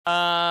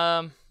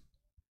Last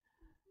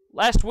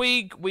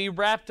week we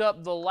wrapped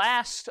up the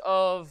last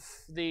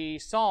of the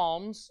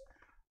Psalms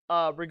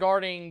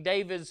regarding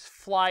David's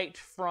flight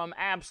from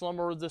Absalom,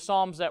 or the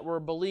Psalms that were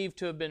believed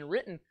to have been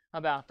written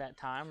about that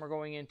time. We're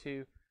going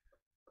into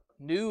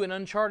new and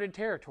uncharted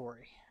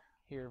territory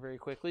here very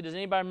quickly. Does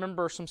anybody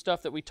remember some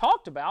stuff that we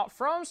talked about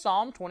from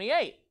Psalm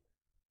 28?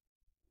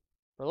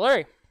 Brother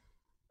Larry.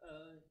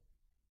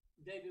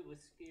 David was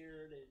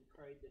scared and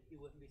prayed that he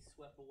wouldn't be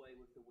swept away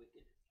with the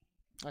wicked.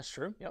 That's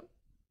true, yep.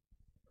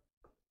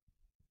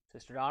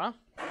 Sister Donna?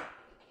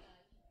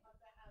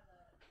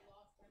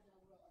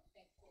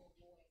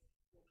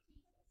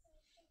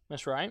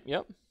 That's right,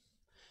 yep.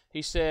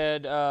 He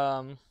said,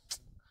 I'm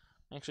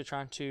actually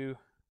trying to,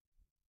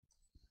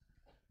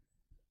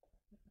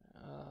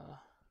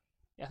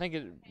 I think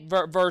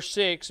verse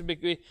 6,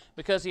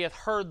 because he hath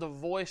heard the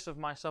voice of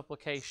my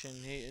supplication.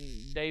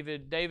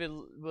 David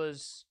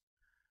was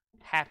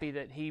happy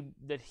that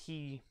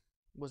he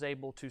was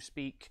able to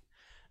speak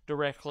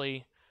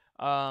directly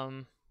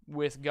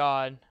with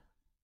God.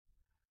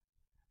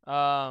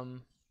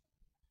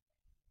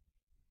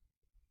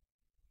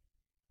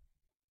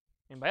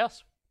 Anybody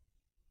else?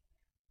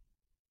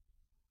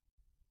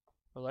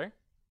 Larry?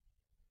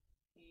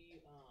 He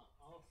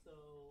also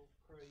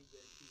prayed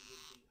that he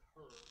would be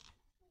heard,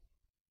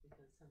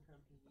 because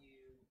sometimes he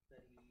knew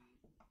that he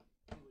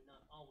would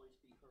not always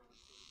be heard,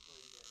 so he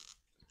prayed that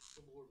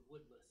the Lord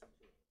would listen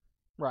to him.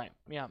 Right,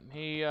 yeah.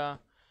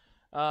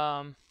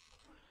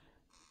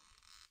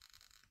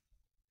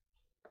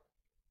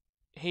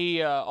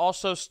 He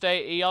also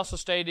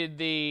stated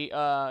he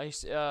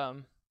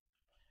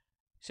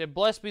said,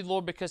 "Blessed be the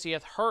Lord, because he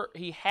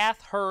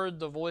hath heard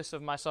the voice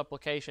of my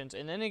supplications."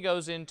 And then he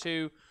goes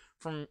into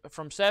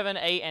from 7,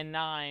 8, and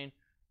 9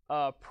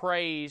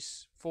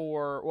 praise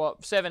for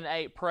 7 and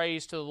 8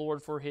 praise to the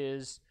Lord for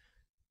His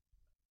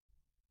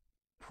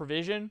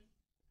provision,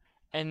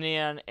 and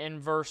then in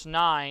verse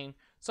 9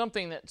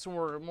 something that's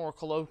more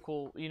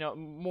colloquial,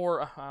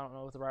 more, I don't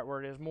know what the right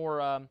word is,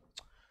 more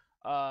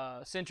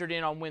centered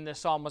in on when this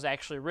psalm was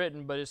actually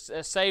written, but it's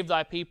save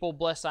thy people,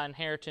 bless thy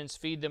inheritance,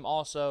 feed them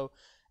also,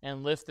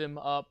 and lift them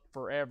up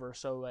forever.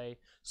 So a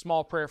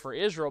small prayer for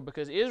Israel,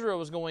 because Israel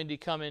was going to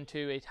come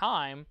into a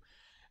time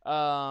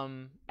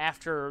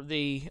after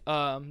the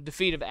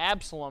defeat of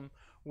Absalom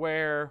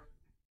where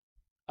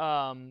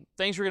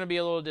things were going to be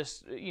a little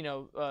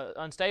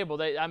unstable.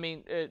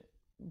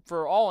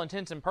 For all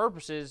intents and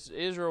purposes,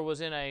 Israel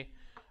was in a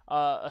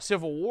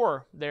civil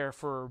war there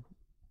for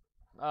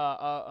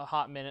a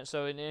hot minute.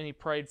 So, and he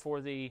prayed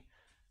for the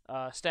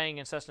staying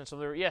and sustenance of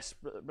liberty. Yes,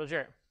 Brother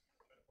Jerry.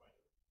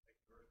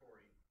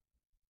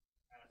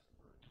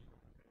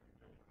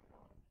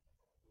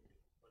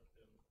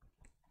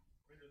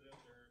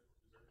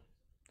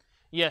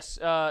 Yes,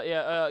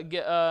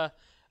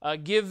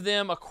 give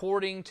them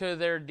according to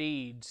their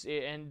deeds.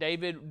 And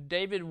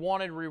David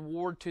wanted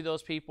reward to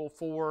those people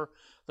for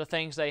the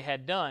things they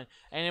had done.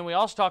 And then we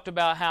also talked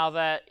about how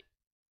that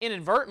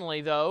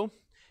inadvertently, though,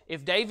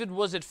 if David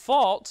was at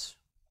fault,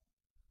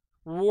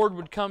 reward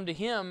would come to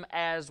him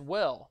as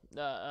well.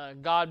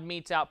 God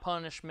metes out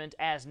punishment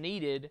as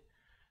needed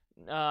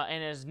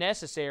and as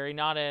necessary,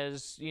 not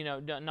as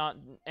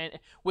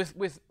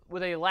with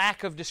a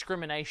lack of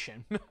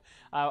discrimination.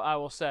 I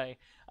will say,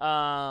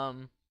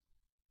 and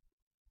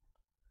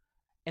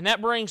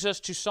that brings us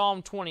to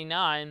Psalm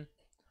 29,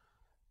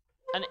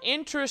 an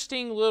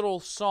interesting little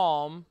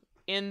psalm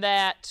in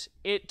that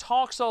it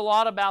talks a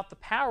lot about the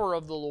power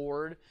of the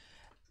Lord,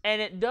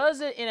 and it does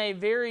it in a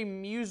very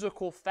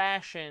musical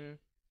fashion,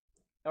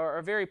 or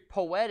a very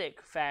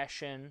poetic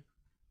fashion,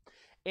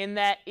 in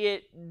that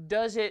it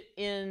does it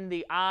in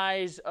the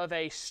eyes of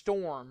a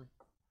storm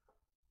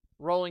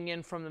rolling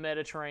in from the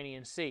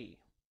Mediterranean Sea.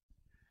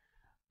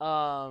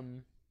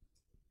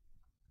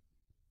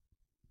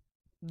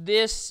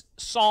 This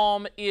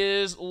psalm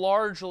is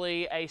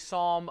largely a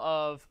psalm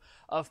of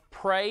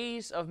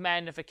praise, of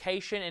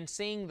magnification, and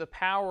seeing the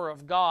power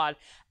of God,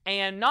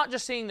 and not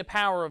just seeing the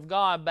power of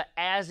God, but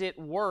as it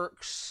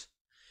works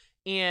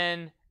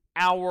in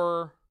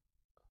our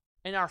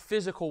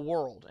physical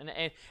world,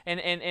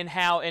 and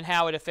how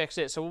it affects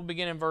it. So we'll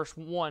begin in verse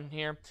 1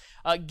 here.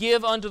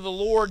 Give unto the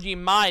Lord, ye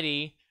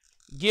mighty,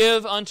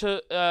 give unto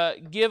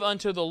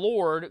the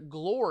Lord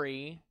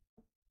glory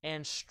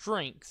and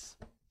strength.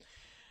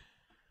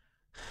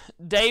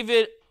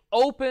 David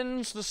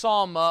opens the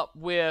psalm up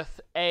with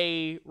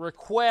a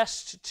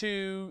request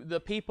to the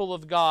people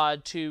of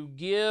God to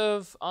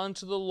give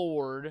unto the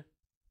Lord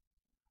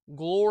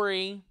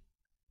glory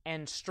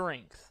and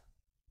strength.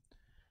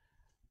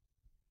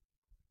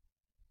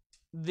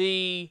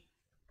 The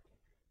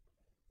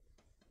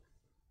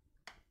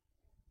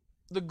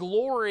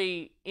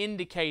glory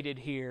indicated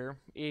here,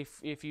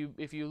 if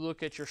you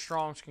look at your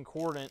Strong's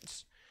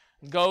Concordance,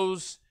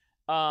 goes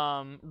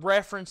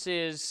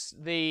references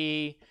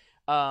the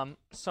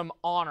some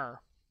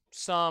honor,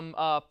 some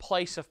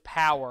place of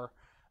power,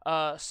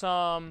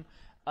 some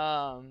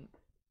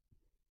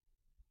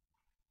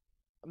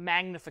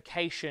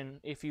magnification,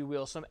 if you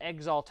will, some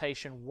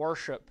exaltation,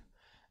 worship,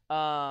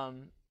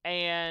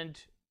 And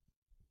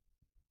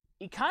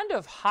it kind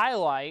of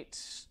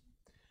highlights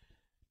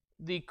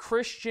the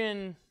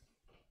Christian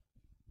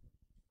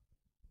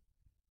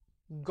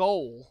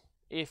goal,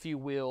 if you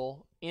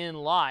will, in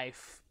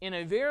life in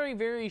a very,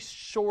 very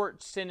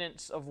short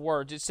sentence of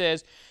words. It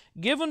says,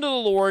 "Give unto the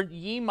Lord,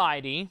 ye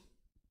mighty."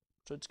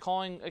 So it's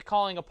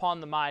calling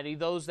upon the mighty,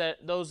 those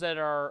that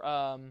are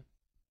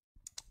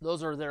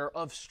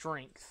of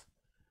strength.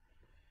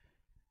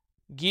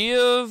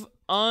 "Give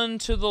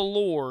unto the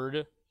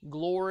Lord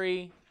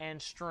glory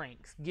and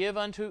strength."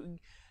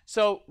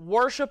 So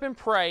worship and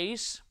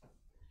praise,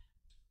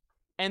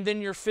 and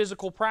then your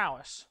physical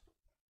prowess.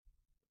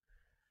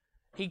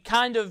 He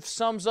kind of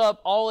sums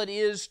up all it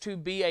is to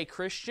be a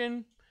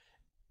Christian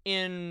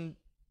in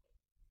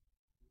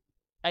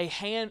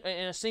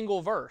a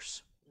single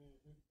verse.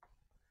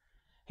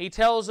 He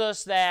tells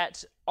us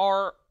that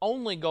our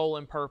only goal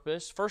and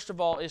purpose, first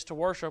of all, is to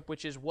worship,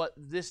 which is what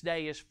this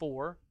day is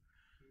for.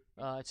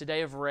 It's a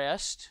day of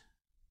rest.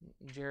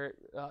 Jarrett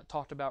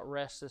talked about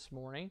rest this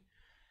morning.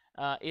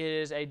 It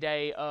is a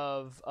day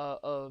of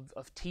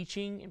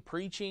teaching and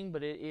preaching,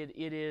 but it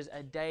is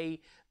a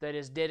day that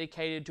is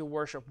dedicated to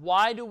worship.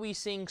 Why do we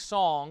sing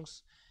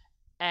songs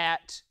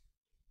at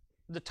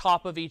the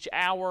top of each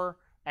hour,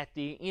 at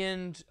the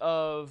end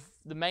of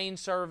the main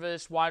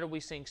service? Why do we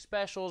sing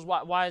specials?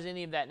 Why is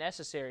any of that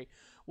necessary?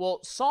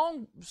 Well,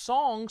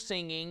 song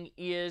singing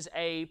is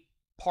a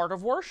part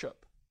of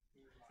worship.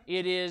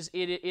 It is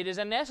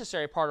a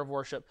necessary part of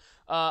worship.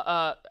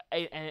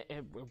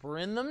 We're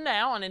in them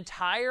now. An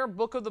entire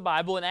book of the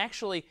Bible, and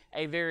actually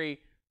a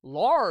very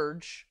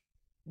large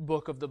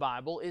book of the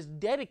Bible, is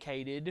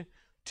dedicated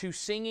to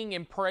singing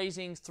and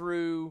praising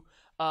through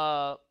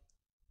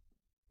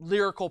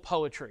lyrical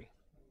poetry.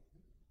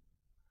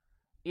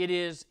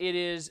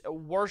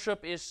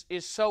 Worship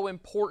is so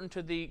important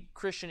to the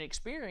Christian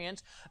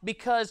experience,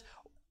 because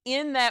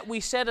in that we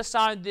set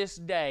aside this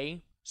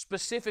day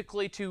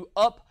specifically to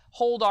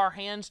uphold our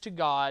hands to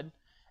God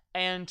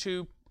and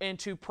to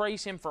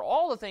praise Him for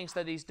all the things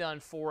that He's done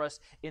for us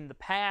in the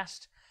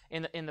past,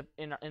 in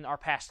our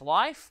past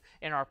life,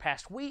 in our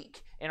past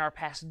week, in our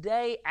past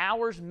day,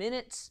 hours,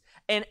 minutes,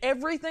 and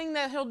everything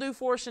that He'll do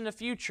for us in the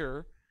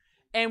future.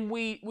 And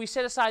we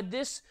set aside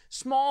this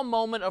small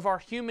moment of our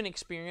human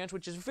experience,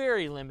 which is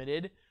very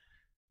limited,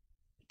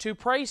 to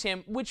praise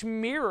Him, which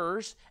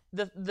mirrors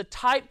the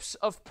types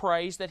of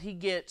praise that He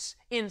gets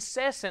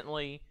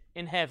incessantly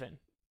in heaven.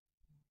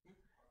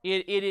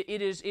 It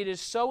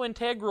is so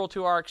integral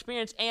to our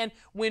experience. And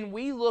when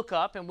we look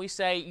up and we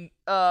say,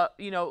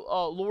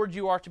 Lord,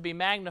 you are to be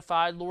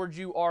magnified, Lord,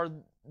 you are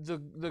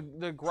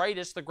the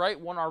greatest, the great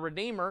one, our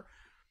Redeemer,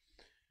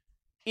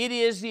 it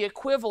is the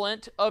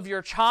equivalent of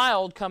your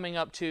child coming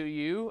up to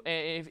you,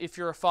 if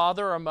you're a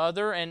father or a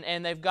mother,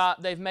 and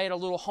they've made a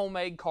little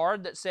homemade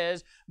card that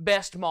says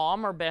 "Best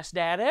Mom" or "Best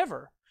Dad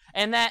Ever,"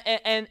 and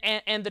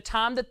the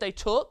time that they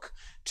took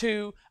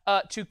to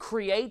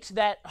create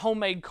that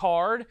homemade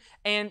card,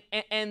 and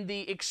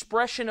the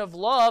expression of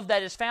love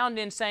that is found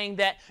in saying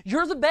that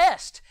you're the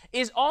best,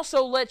 is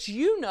also lets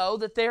you know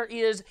that there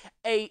is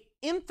a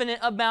infinite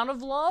amount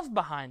of love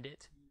behind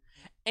it.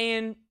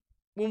 And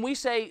when we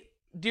say,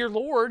 "Dear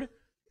Lord,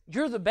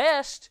 you're the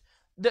best,"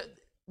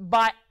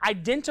 by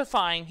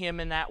identifying Him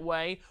in that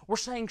way, we're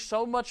saying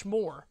so much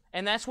more.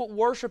 And that's what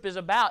worship is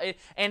about.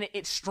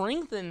 It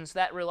strengthens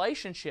that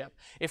relationship.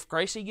 If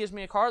Gracie gives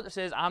me a card that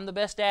says, "I'm the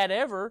best dad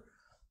ever,"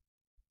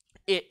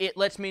 it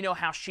lets me know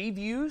how she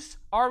views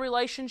our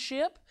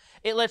relationship.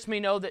 It lets me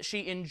know that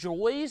she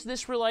enjoys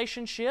this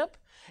relationship.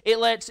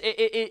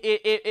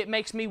 It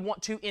makes me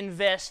want to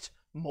invest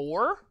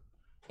more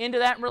into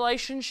that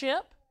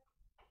relationship.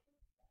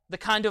 The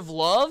kind of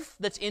love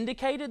that's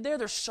indicated there,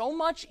 there's so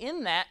much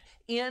in that,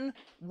 in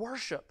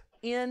worship,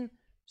 in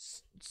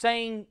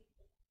saying,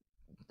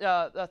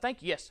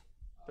 thank you, yes.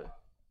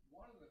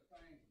 One of the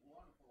things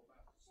wonderful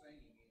about the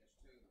singing is,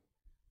 too,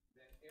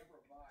 that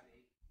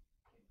everybody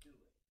can do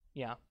it.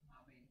 Yeah.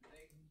 I mean,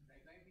 they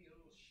may be a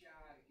little shy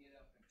to get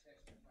up and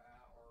testify,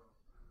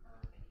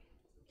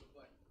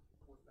 but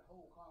with the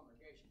whole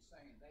congregation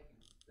singing, they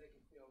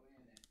can fill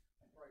in and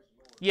praise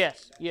the Lord.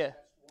 Yes, yeah.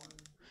 That's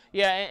wonderful.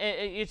 Yeah,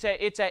 it's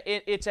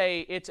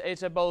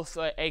a both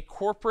a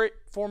corporate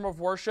form of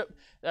worship,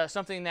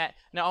 something that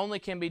not only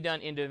can be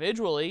done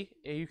individually.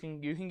 You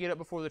can get up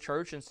before the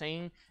church and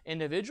sing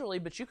individually,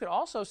 but we can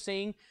also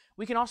sing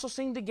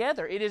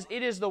together. It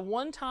is the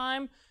one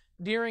time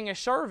during a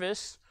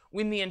service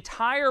when the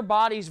entire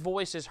body's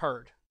voice is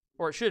heard,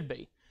 or it should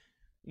be.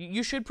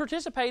 You should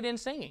participate in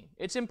singing.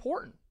 It's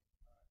important.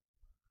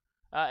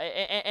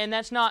 And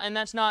that's not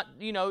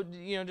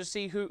to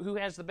see who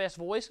has the best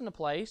voice in the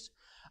place.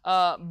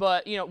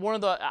 But one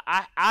of the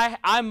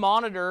I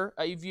monitor.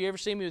 If you ever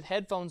see me with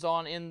headphones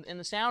on in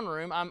the sound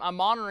room, I'm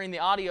monitoring the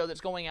audio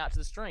that's going out to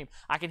the stream.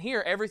 I can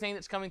hear everything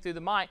that's coming through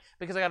the mic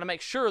because I got to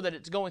make sure that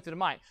it's going through the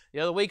mic.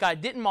 The other week I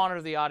didn't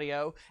monitor the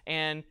audio,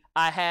 and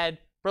I had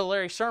Brother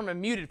Larry's sermon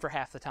muted for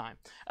half the time.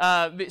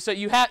 So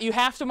you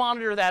have to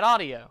monitor that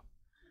audio.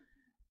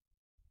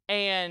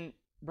 And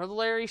Brother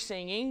Larry's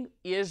singing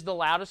is the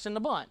loudest in the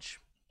bunch.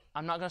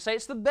 I'm not going to say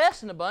it's the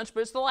best in the bunch, but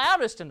it's the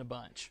loudest in the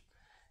bunch.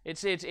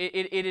 It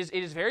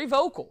is very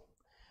vocal.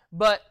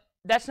 But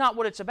that's not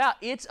what it's about.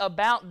 It's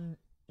about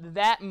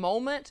that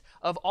moment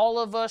of all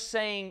of us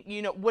saying,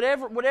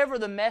 whatever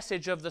the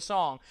message of the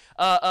song,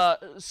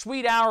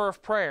 sweet hour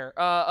of prayer,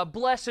 a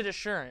blessed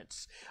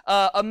assurance,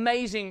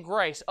 amazing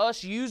grace,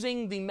 us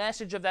using the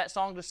message of that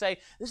song to say,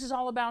 this is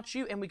all about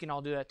you, and we can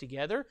all do that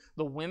together.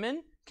 The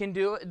women can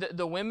do it.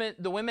 The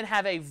women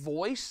have a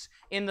voice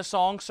in the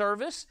song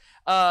service.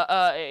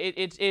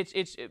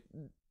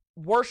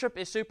 Worship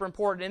is super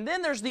important. And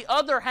then there's the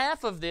other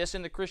half of this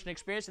in the Christian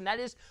experience, and that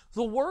is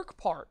the work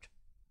part.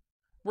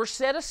 We're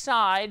set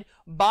aside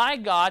by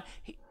God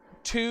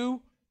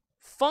to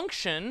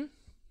function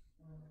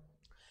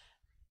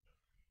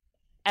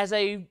as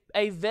a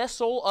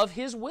vessel of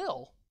His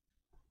will.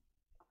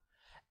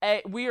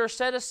 We are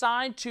set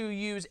aside to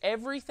use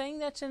everything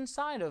that's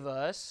inside of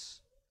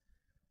us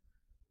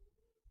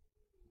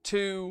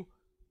to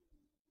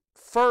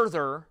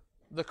further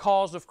the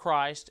cause of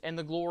Christ and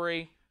the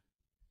glory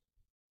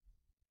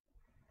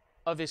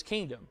of His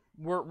kingdom.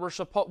 We're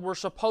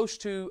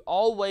supposed to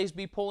always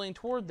be pulling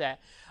toward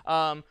that.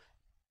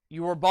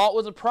 You were bought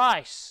with a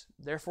price,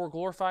 therefore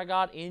glorify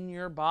God in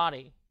your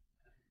body.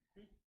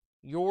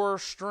 Your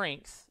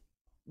strength.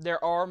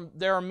 There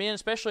are men,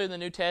 especially in the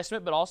New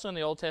Testament, but also in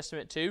the Old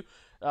Testament too,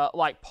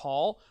 like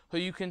Paul, who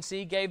you can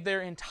see gave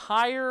their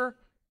entire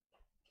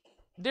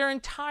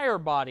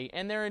body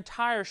and their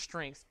entire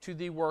strength to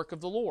the work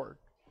of the Lord.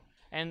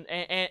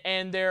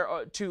 And there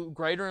are, to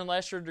greater and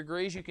lesser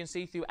degrees, you can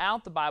see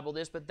throughout the Bible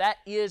this, but that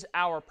is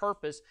our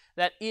purpose,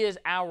 that is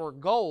our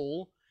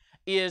goal,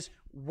 is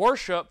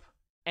worship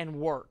and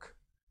work.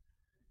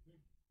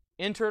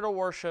 Enter to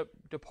worship,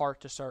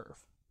 depart to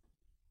serve.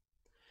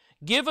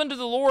 Give unto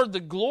the Lord the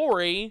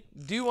glory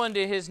due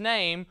unto His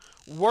name,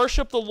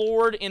 worship the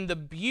Lord in the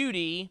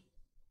beauty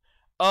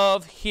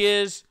of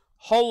His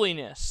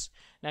holiness.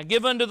 Now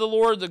give unto the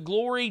Lord the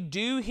glory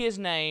due His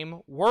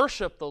name,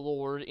 worship the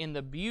Lord in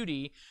the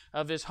beauty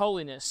of His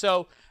holiness.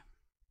 So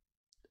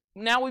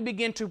now we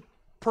begin to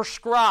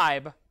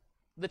prescribe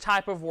the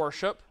type of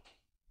worship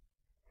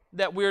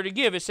that we're to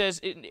give. It says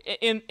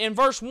in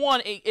verse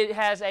 1, it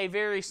has a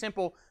very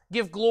simple,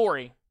 give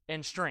glory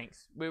and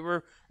strength.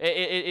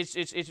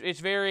 It's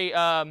very,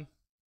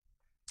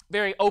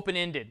 very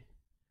open-ended.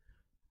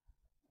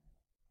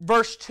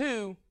 Verse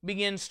 2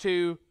 begins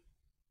to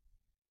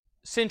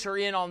center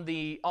in on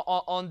the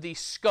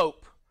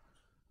scope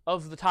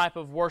of the type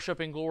of worship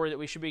and glory that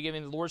we should be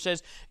giving. The Lord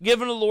says,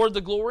 give unto the Lord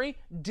the glory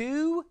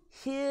due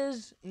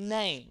His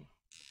name.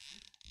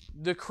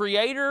 The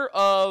Creator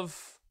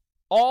of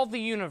all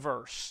the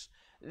universe,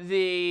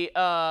 the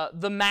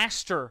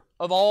Master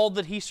of all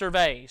that He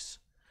surveys,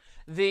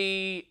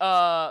 the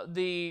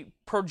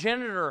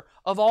progenitor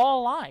of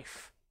all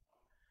life,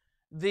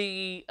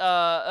 the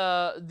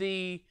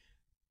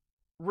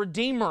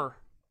Redeemer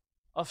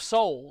of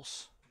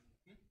souls.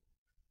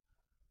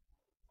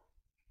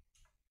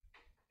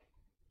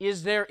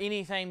 Is there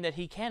anything that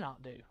He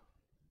cannot do?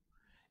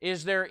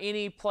 Is there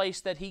any place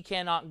that He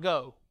cannot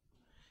go?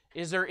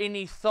 Is there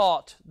any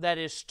thought that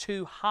is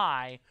too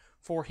high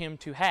for Him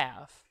to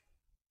have?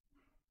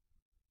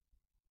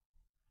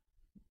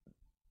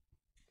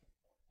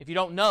 If you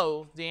don't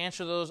know, the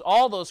answer to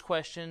all those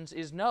questions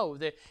is no,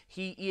 that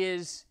He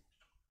is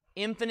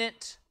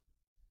infinite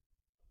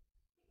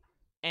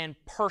and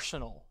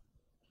personal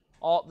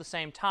all at the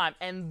same time.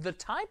 And the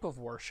type of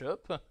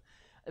worship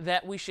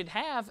that we should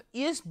have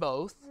is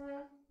both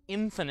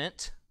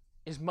infinite,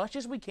 as much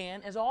as we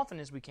can, as often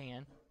as we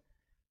can,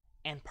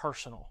 and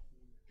personal,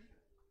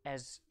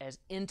 as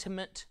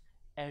intimate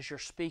as you're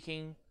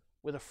speaking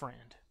with a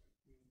friend.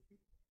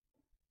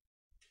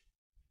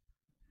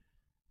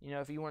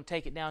 If you want to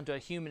take it down to a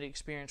human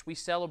experience, we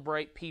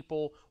celebrate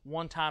people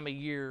one time a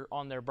year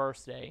on their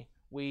birthday.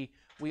 We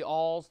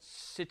all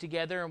sit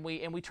together and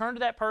we turn to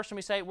that person and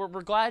we say, we're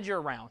glad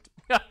you're around.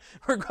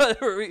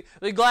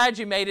 we're glad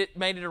you made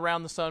it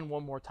around the sun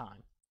one more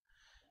time.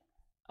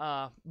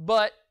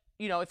 But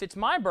if it's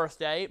my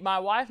birthday, my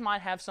wife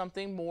might have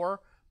something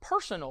more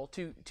personal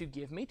to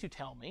give me, to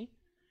tell me.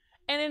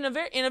 And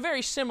in a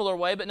very similar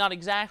way, but not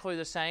exactly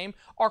the same,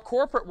 our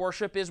corporate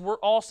worship is we're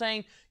all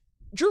saying,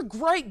 you're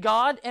great,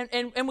 God.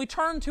 And we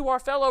turn to our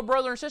fellow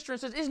brother and sister and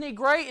says, isn't He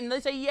great? And they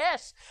say,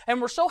 yes. And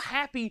we're so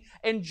happy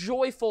and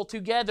joyful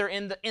together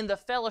in the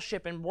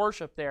fellowship and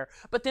worship there.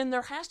 But then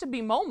there has to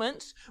be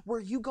moments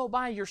where you go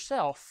by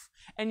yourself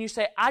and you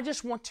say, I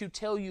just want to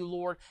tell you,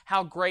 Lord,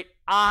 how great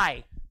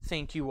I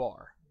think you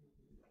are.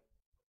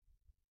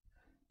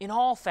 In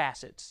all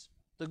facets,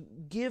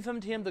 give to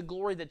Him the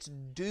glory that's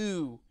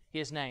due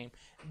His name,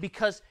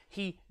 because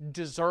He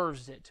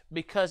deserves it,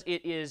 because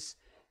it is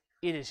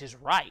His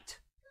right.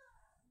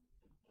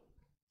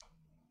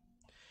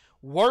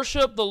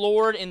 Worship the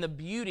Lord in the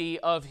beauty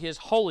of His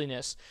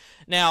holiness.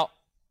 Now,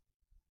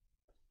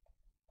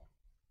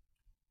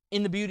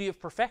 in the beauty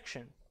of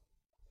perfection.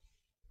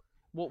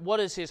 What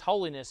is His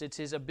holiness? It's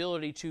His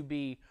ability to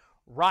be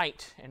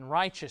right and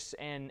righteous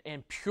and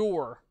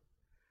pure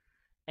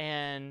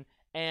and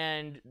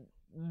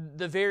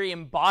the very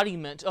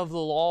embodiment of the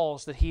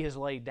laws that He has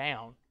laid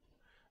down,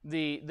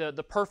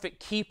 the perfect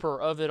keeper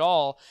of it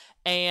all.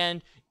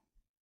 And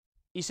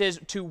He says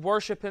to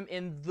worship Him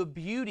in the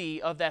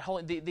beauty of that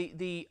holy,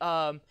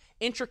 the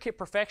intricate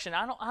perfection.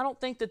 I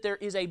don't think that there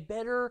is a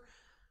better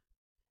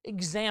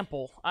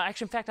example.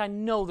 Actually, in fact, I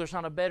know there's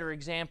not a better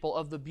example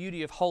of the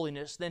beauty of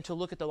holiness than to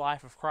look at the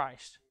life of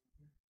Christ.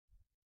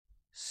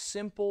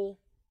 Simple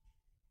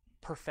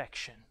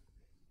perfection.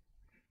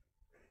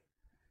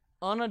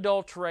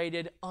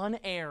 Unadulterated,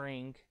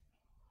 unerring,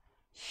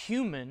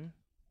 human,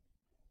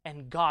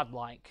 and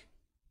godlike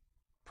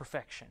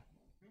perfection.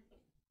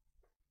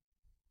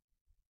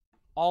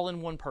 All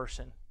in one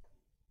person.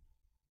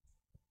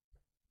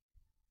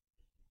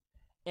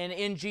 And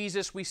in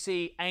Jesus we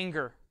see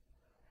anger.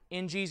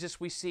 In Jesus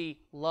we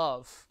see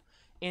love.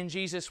 In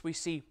Jesus we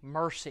see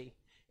mercy.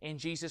 In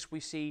Jesus we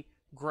see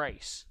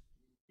grace.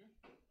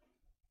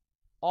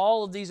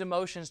 All of these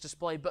emotions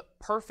displayed, but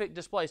perfect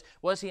displays.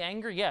 Was He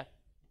angry? Yeah.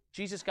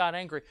 Jesus got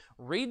angry.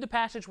 Read the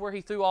passage where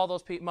He threw all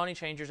those money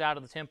changers out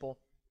of the temple.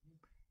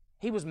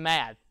 He was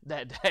mad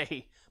that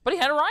day, but He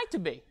had a right to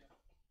be.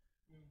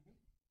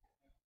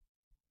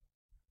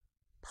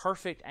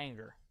 Perfect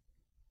anger.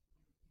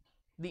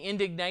 The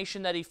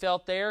indignation that He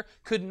felt there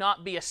could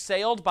not be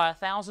assailed by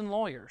 1,000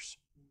 lawyers.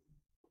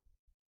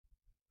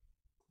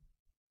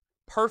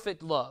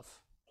 Perfect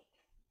love.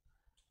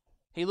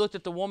 He looked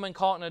at the woman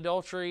caught in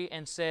adultery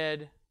and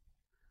said,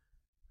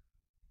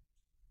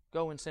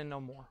 "Go and sin no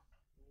more."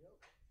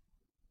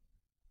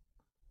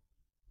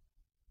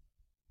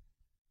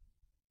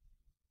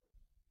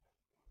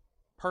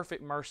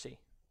 Perfect mercy.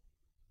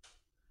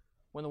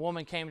 When the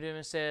woman came to Him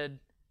and said,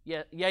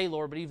 "Yea,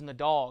 Lord, but even the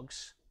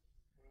dogs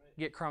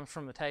get crumbs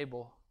from the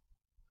table."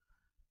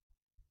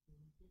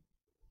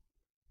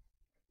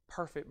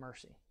 Perfect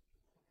mercy.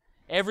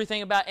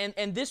 Everything about,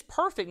 and this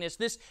perfectness,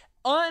 this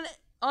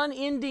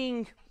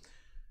unending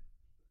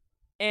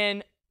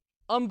and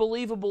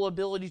unbelievable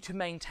ability to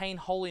maintain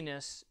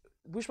holiness,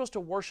 we're supposed to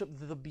worship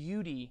the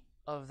beauty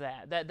of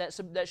that.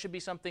 That should be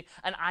something,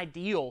 an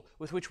ideal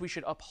with which we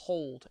should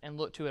uphold and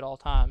look to at all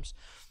times.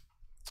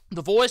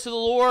 The voice of the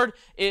Lord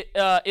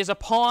is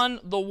upon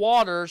the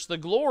waters. The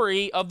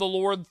glory of the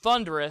Lord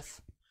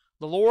thundereth.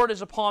 The Lord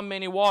is upon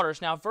many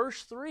waters. Now,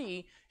 verse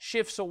 3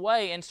 shifts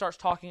away and starts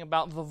talking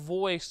about the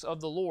voice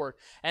of the Lord.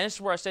 And this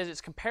is where it says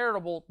it's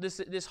comparable.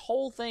 This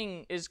whole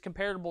thing is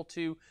comparable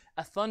to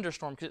a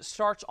thunderstorm because it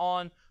starts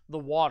on the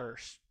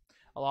waters.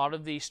 A lot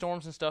of the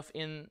storms and stuff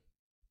in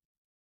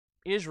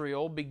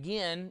Israel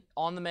begin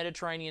on the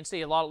Mediterranean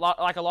Sea.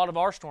 Like a lot of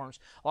our storms.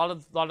 A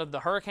lot of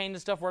the hurricanes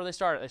and stuff, where they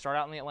start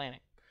out in the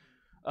Atlantic.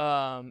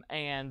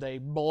 And they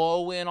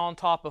blow in on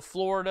top of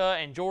Florida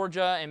and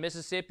Georgia and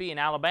Mississippi and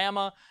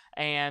Alabama,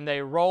 and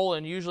they roll,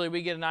 and usually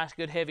we get a nice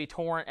good heavy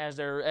torrent as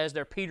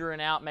they're petering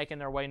out, making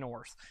their way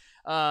north.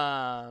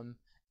 And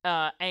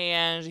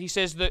he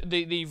says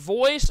the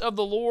voice of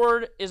the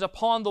Lord is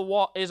upon the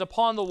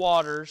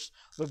waters.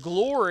 The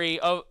glory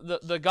of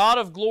the God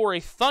of glory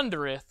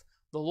thundereth.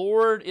 The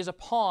Lord is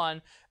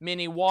upon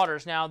many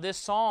waters. Now, this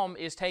psalm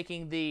is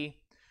taking the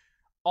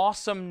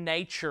awesome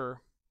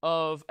nature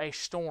of a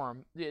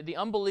storm, the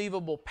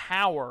unbelievable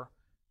power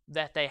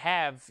that they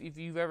have. If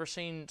you've ever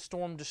seen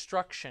storm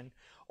destruction,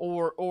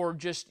 or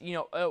just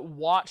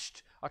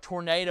watched a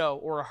tornado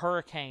or a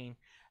hurricane,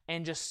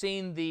 and just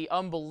seen the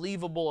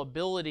unbelievable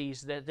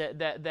abilities that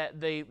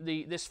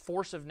this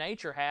force of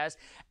nature has,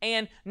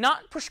 and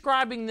not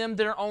prescribing them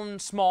their own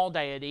small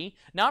deity,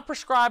 not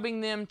prescribing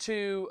them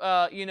to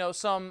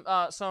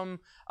some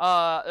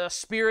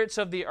spirits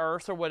of the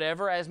earth or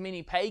whatever, as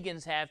many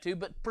pagans have to,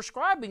 but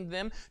prescribing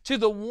them to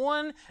the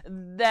one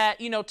that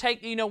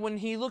when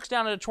he looks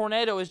down at a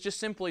tornado is just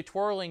simply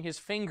twirling his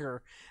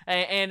finger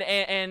and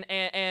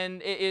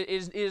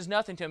it is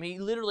nothing to him. He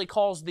literally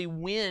calls the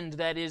wind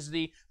that is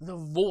the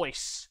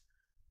voice,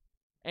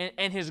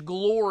 and His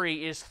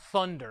glory is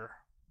thunder.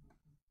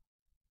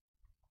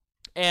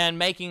 And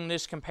making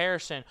this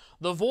comparison,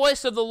 the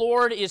voice of the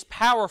Lord is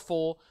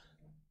powerful.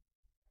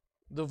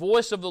 The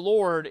voice of the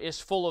Lord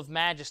is full of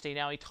majesty.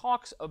 Now, he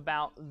talks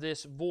about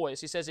this voice.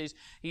 He says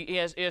he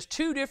has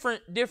two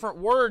different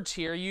words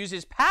here. He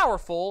uses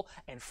powerful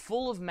and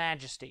full of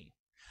majesty.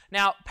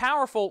 Now,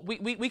 powerful,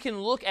 we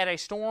can look at a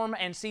storm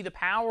and see the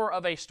power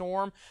of a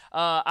storm.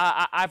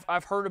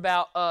 I've heard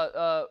about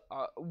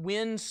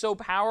winds so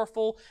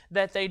powerful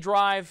that they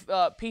drive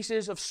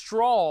pieces of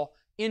straw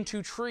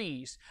into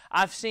trees.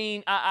 I've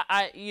seen,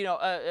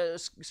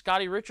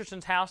 Scotty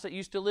Richardson's house that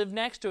used to live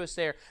next to us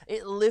there,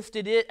 it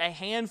lifted it a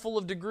handful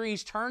of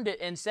degrees, turned it,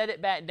 and set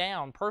it back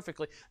down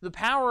perfectly. The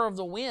power of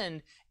the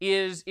wind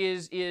is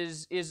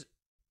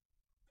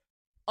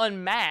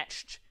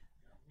unmatched,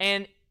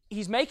 and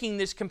he's making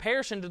this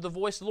comparison to the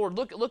voice of the Lord.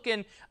 Look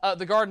in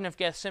the Garden of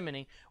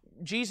Gethsemane.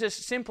 Jesus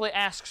simply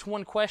asks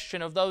one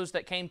question of those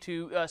that came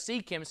to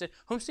seek Him and said,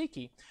 "Whom seek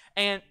ye?"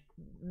 And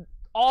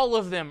all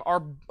of them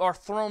are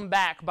thrown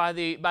back by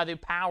the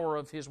power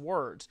of His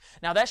words.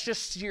 Now that's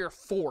just sheer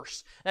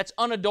force. That's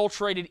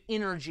unadulterated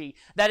energy.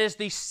 That is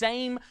the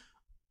same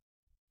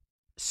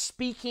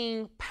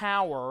speaking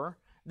power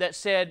that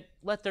said,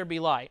 "Let there be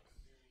light."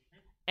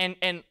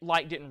 And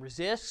light didn't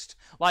resist.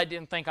 Light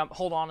didn't think,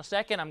 "Hold on a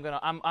second,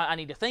 I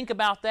need to think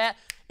about that."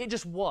 It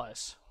just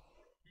was.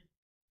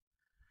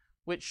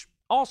 Which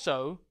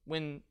also,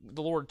 when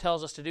the Lord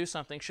tells us to do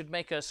something, should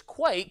make us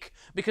quake,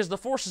 because the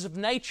forces of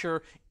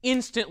nature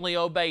instantly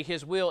obey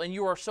His will, and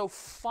you are so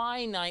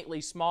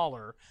finitely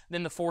smaller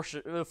than the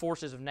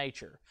forces of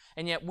nature.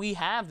 And yet we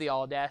have the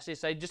audacity to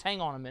say, "Just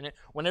hang on a minute.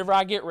 Whenever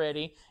I get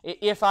ready,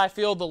 if I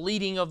feel the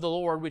leading of the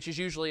Lord," which is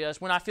usually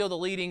us, when I feel the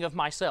leading of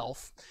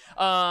myself,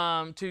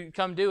 to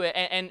come do it,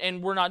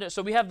 and we're not doing it.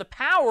 So we have the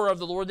power of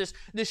the Lord,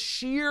 this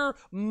sheer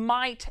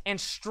might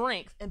and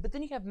strength, but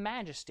then you have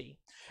majesty.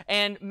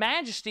 And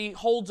majesty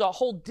holds a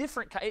whole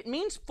different kind. It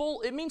means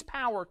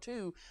power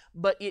too,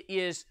 but it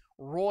is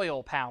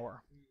royal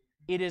power.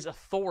 It is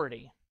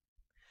authority.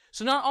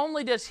 So not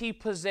only does He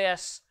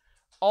possess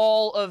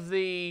all of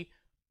the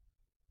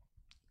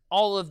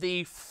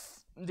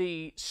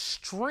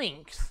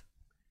strength,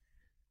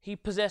 He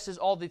possesses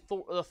all the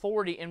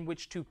authority in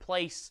which to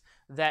place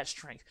that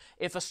strength.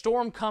 If a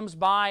storm comes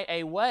by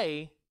a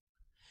way,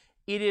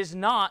 it is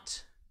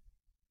not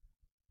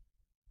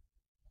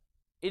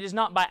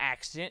by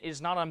accident. It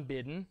is not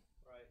unbidden.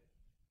 Right.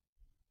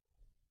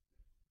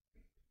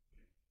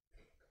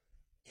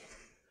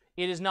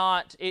 It is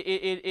not.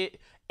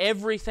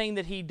 Everything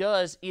that He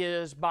does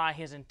is by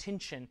His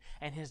intention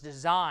and His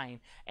design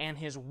and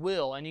His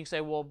will. And you say,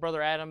 "Well,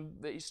 Brother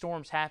Adam,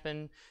 storms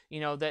happen.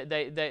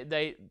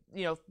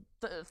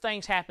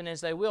 Things happen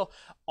as they will."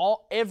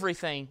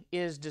 Everything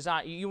is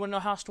designed. You want to know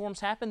how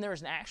storms happen? There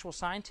is an actual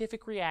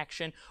scientific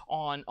reaction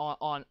on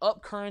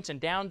up currents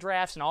and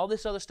downdrafts and all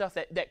this other stuff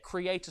that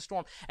creates a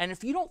storm. And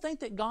if you don't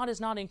think that God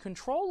is not in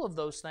control of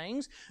those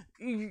things,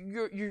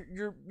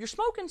 you're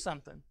smoking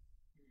something.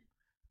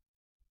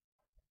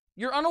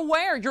 You're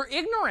unaware. You're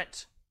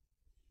ignorant.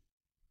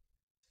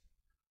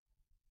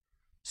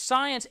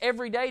 Science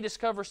every day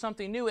discovers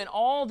something new, and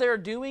all they're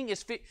doing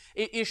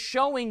is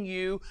showing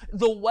you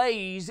the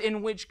ways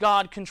in which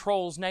God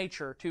controls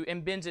nature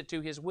and bends it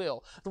to His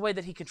will, the way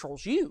that He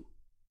controls you.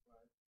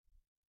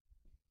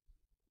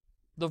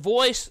 The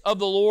voice of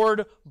the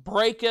Lord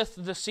breaketh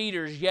the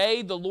cedars.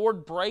 Yea, the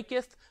Lord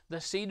breaketh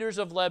the cedars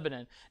of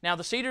Lebanon. Now,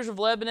 the cedars of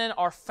Lebanon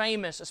are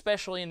famous,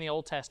 especially in the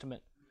Old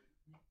Testament.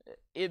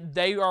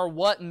 They are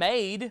what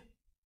made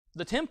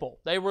the temple.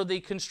 They were the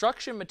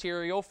construction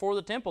material for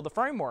the temple, the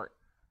framework.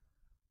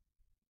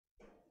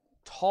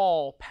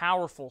 Tall,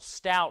 powerful,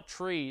 stout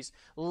trees,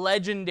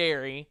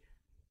 legendary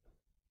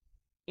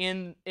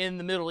in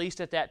the Middle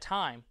East at that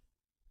time.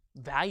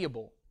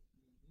 Valuable.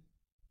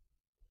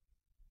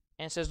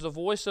 And it says, the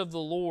voice of the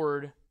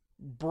Lord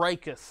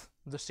breaketh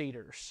the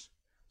cedars,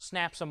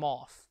 snaps them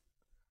off.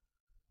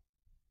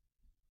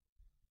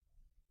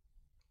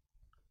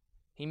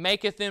 He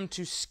maketh them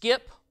to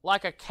skip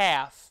like a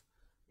calf.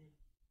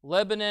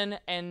 Lebanon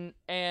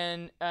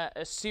and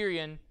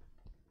Assyrian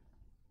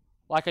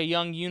like a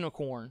young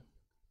unicorn.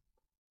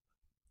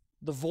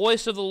 The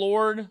voice of the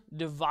Lord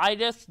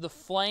divideth the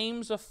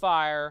flames of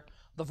fire.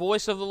 The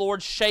voice of the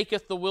Lord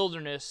shaketh the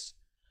wilderness.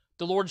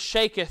 The Lord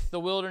shaketh the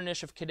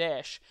wilderness of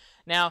Kadesh.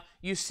 Now,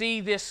 you see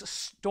this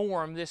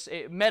storm, this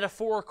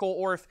metaphorical,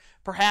 or if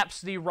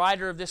perhaps the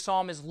writer of this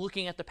psalm is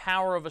looking at the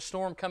power of a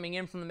storm coming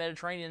in from the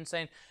Mediterranean and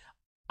saying,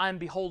 "I'm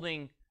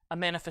beholding a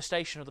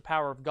manifestation of the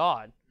power of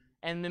God,"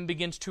 and then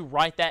begins to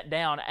write that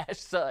down as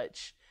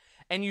such.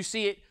 And you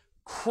see it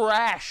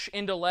crash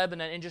into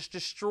Lebanon and just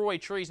destroy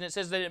trees. And it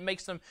says that it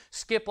makes them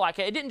skip like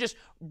it didn't just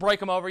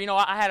break them over. You know,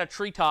 I had a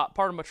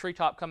part of my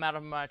treetop come out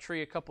of my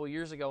tree a couple of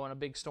years ago in a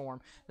big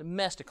storm. A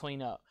mess to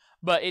clean up.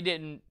 But it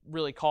didn't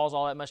really cause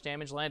all that much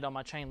damage. Landed on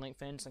my chain link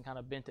fence and kind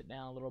of bent it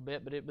down a little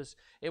bit, but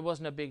it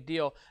wasn't a big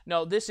deal.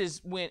 No, this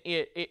is when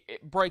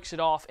it breaks it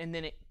off and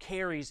then it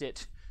carries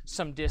it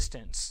some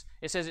distance.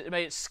 It says it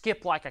made it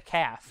skip like a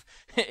calf.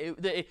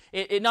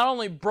 It not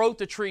only broke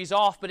the trees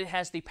off, but it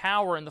has the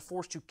power and the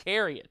force to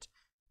carry it.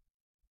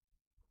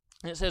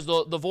 And it says,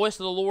 the voice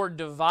of the Lord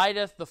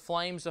divideth the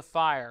flames of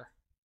fire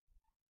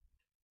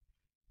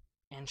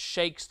and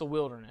shakes the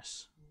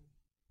wilderness.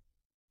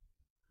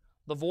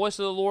 The voice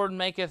of the Lord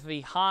maketh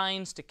the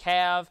hinds to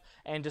calve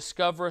and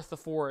discovereth the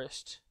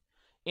forest.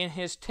 In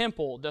His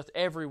temple doth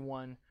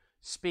everyone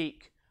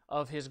speak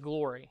of His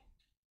glory.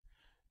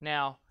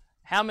 Now,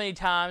 how many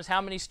times, how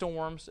many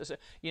storms,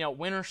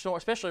 winter storm,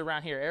 especially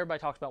around here, everybody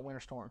talks about winter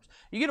storms.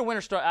 You get a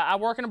winter storm, I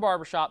work in a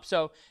barbershop,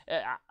 so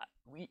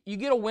you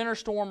get a winter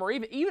storm or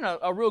even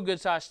a real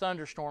good-sized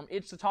thunderstorm,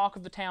 it's the talk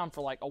of the town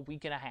for like a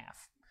week and a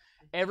half.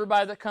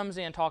 Everybody that comes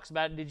in talks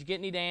about it. Did you get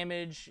any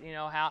damage?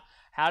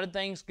 How did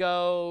things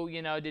go?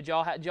 Did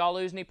y'all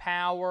lose any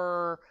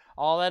power?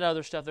 All that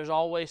other stuff. There's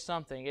always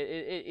something.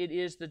 It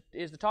is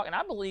the talk, and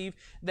I believe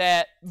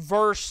that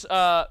verse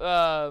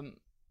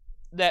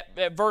that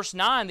at verse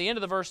 9, the end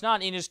of the verse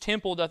 9, in his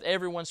temple doth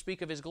everyone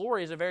speak of his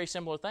glory, is a very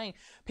similar thing.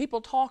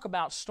 People talk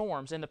about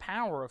storms and the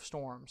power of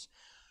storms.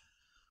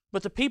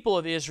 But the people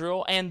of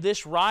Israel and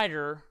this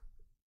writer,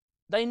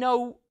 they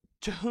know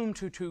to whom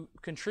to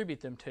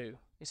contribute them to.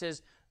 He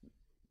says,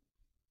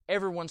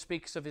 everyone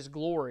speaks of his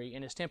glory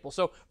in his temple.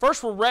 So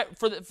first,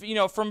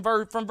 from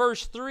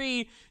verse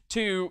 3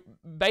 to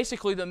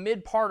basically the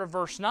mid part of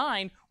verse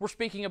 9, we're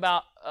speaking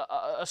about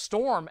a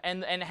storm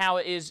and how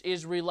it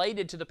is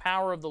related to the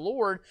power of the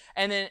Lord.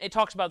 And then it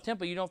talks about the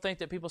temple. You don't think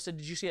that people said,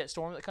 did you see that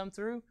storm that come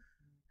through?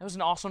 That was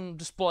an awesome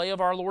display of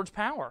our Lord's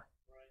power.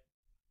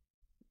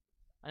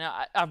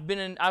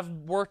 And I've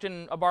worked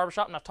in a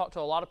barbershop and I've talked to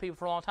a lot of people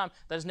for a long time.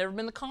 That has never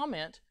been the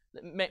comment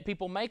that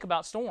people make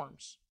about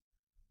storms.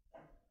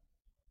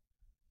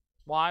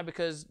 Why?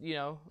 Because,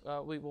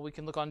 we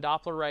can look on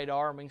Doppler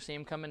radar and we can see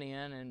them coming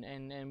in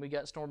and we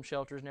got storm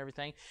shelters and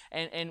everything.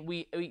 And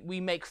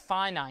we make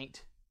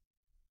finite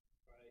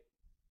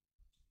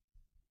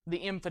the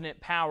infinite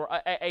power,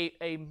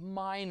 a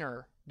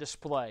minor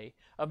display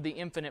of the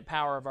infinite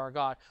power of our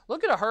God.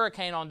 Look at a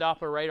hurricane on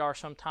Doppler radar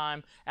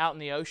sometime out in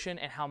the ocean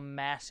and how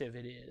massive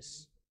it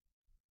is.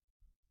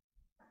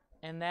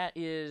 And that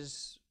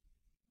is,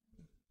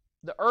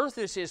 the earth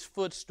is his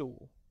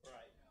footstool.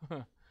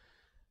 Right.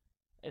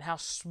 And how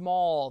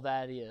small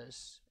that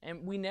is.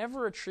 And we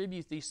never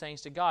attribute these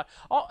things to God.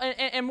 Oh,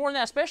 and more than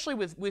that, especially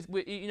with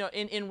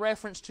in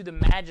reference to the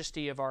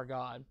majesty of our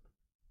God.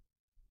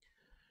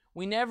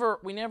 We never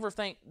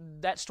think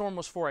that storm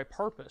was for a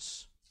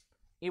purpose.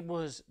 It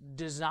was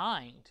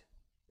designed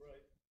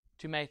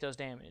to make that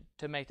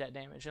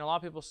damage. And a lot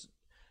of people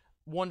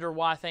wonder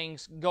why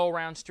things go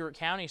around Stewart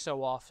County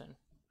so often.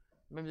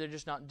 Maybe they're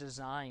just not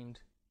designed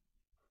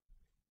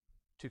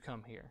to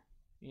come here.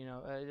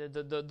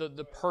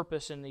 The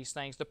purpose in these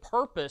things, the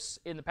purpose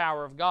in the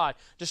power of God.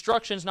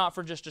 Destruction's not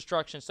for just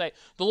destruction's sake.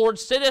 The Lord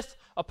sitteth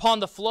upon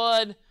the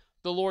flood.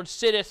 The Lord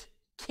sitteth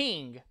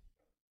king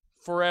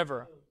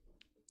forever.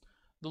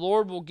 The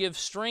Lord will give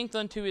strength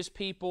unto his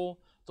people.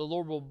 The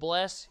Lord will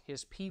bless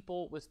his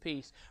people with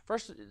peace.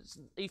 First,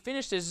 he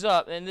finished this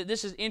up, and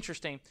this is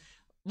interesting.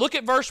 Look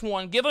at verse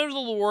 1. Give unto the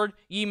Lord,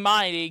 ye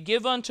mighty,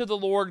 give unto the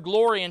Lord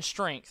glory and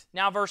strength.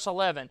 Now verse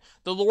 11.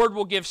 The Lord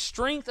will give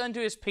strength unto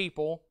his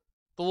people.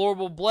 The Lord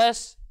will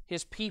bless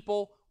his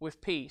people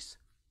with peace.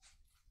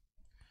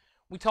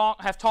 We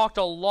have talked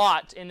a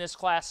lot in this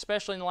class,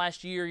 especially in the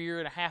last year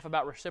and a half,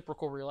 about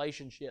reciprocal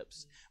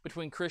relationships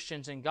between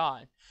Christians and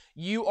God.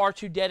 You are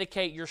to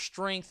dedicate your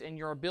strength and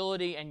your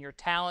ability and your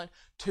talent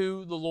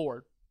to the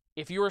Lord.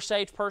 If you're a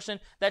saved person,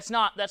 that's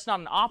not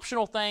an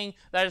optional thing.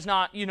 That is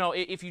not,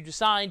 if you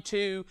decide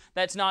to.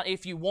 That's not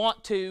if you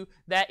want to.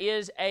 That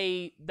is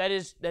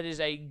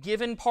a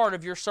given part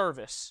of your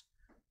service.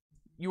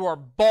 You are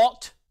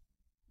bought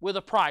with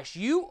a price.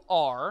 You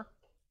are,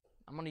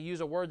 I'm going to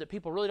use a word that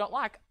people really don't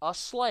like, a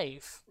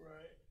slave.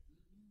 Right.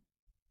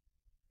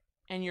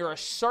 And you're a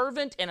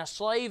servant and a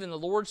slave in the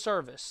Lord's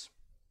service.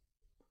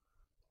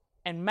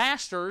 And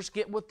masters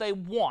get what they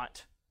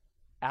want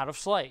out of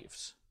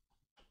slaves.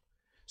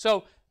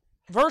 So,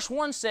 verse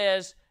 1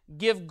 says,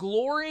 give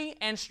glory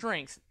and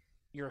strength.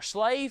 You're a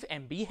slave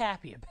and be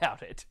happy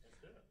about it.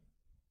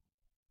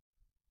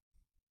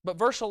 But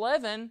verse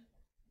 11,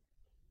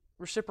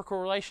 reciprocal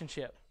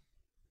relationship.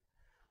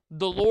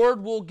 The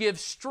Lord will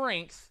give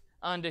strength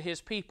unto his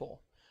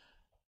people.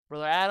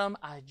 Brother Adam,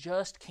 I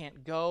just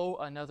can't go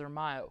another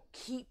mile.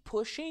 Keep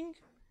pushing,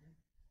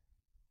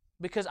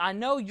 because I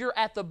know you're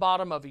at the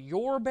bottom of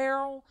your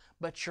barrel,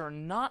 but you're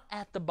not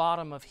at the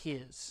bottom of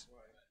his.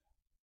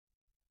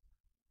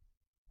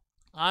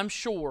 I'm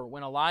sure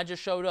when Elijah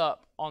showed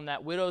up on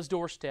that widow's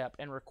doorstep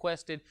and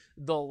requested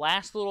the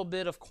last little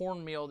bit of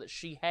cornmeal that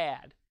she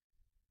had,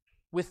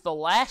 with the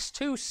last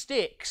 2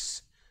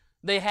 sticks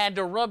they had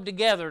to rub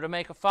together to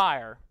make a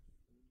fire,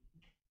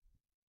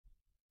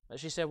 but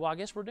she said, well, I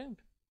guess we're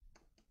doomed.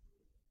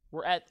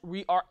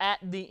 We are at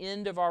the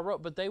end of our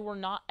rope, but they were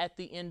not at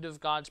the end of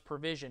God's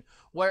provision.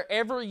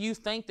 Wherever you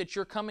think that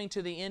you're coming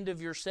to the end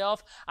of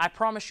yourself, I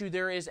promise you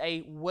there is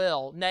a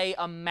well, nay,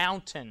 a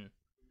mountain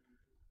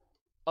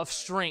of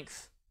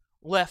strength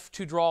left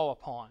to draw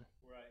upon.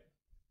 Right.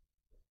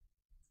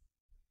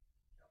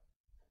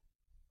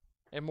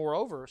 And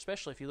moreover,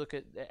 especially if you look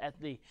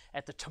at the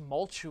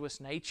tumultuous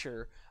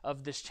nature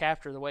of this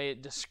chapter, the way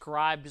it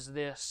describes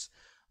this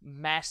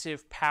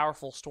massive,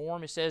 powerful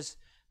storm, it says,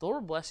 the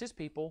Lord bless his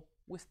people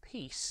with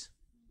peace.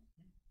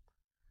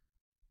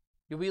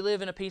 Do we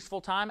live in a peaceful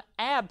time?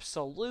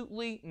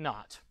 Absolutely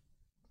not.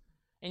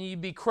 And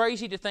you'd be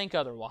crazy to think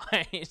otherwise.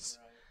 Right.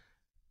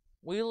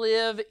 We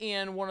live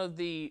in one of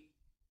the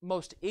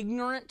most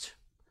ignorant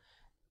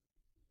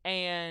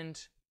and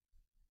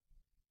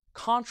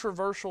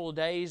controversial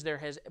days there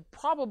has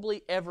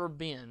probably ever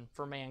been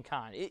for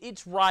mankind.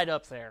 It's right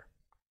up there.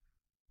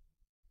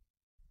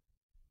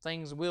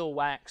 Things will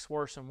wax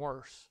worse and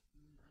worse.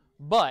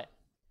 But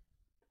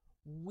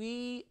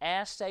we,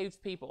 as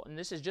saved people, and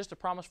this is just a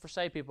promise for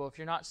saved people, if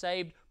you're not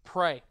saved,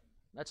 pray.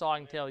 That's all I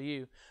can tell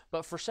you.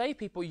 But for saved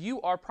people,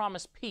 you are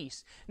promised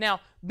peace.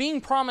 Now,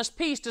 being promised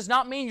peace does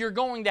not mean you're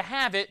going to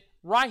have it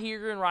right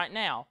here and right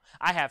now.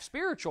 I have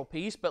spiritual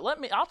peace, but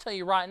I'll tell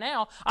you right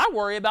now, I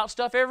worry about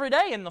stuff every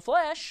day in the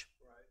flesh.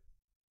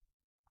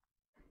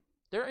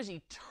 There is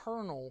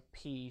eternal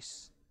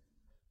peace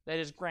that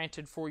is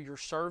granted for your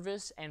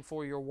service and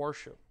for your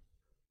worship.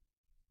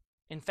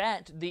 In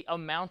fact, the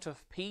amount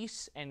of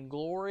peace and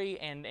glory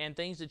and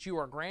things that you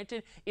are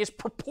granted is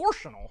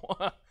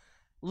proportional,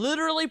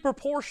 literally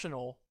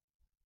proportional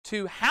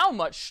to how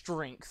much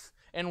strength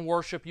and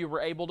worship you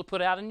were able to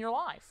put out in your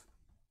life.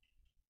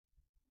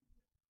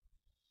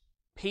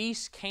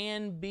 Peace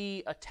can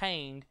be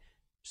attained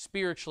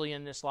spiritually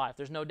in this life.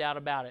 There's no doubt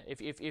about it.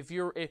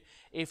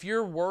 If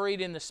you're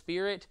worried in the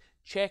spirit,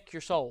 check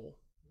your soul,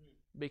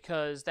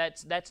 because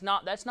that's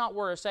not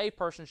where a saved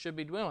person should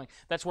be dwelling.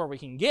 That's where we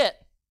can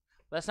get.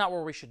 That's not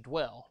where we should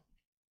dwell.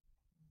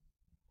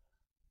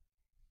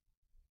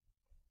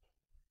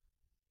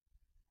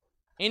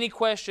 Any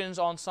questions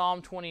on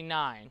Psalm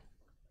 29,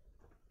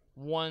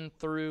 1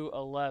 through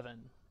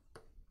 11?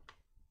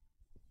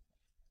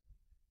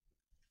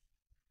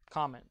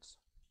 Comments?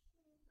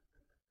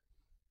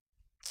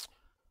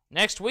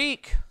 Next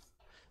week,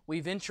 we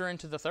venture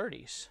into the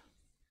 30s.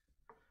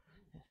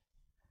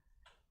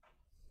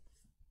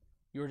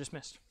 You are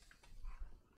dismissed.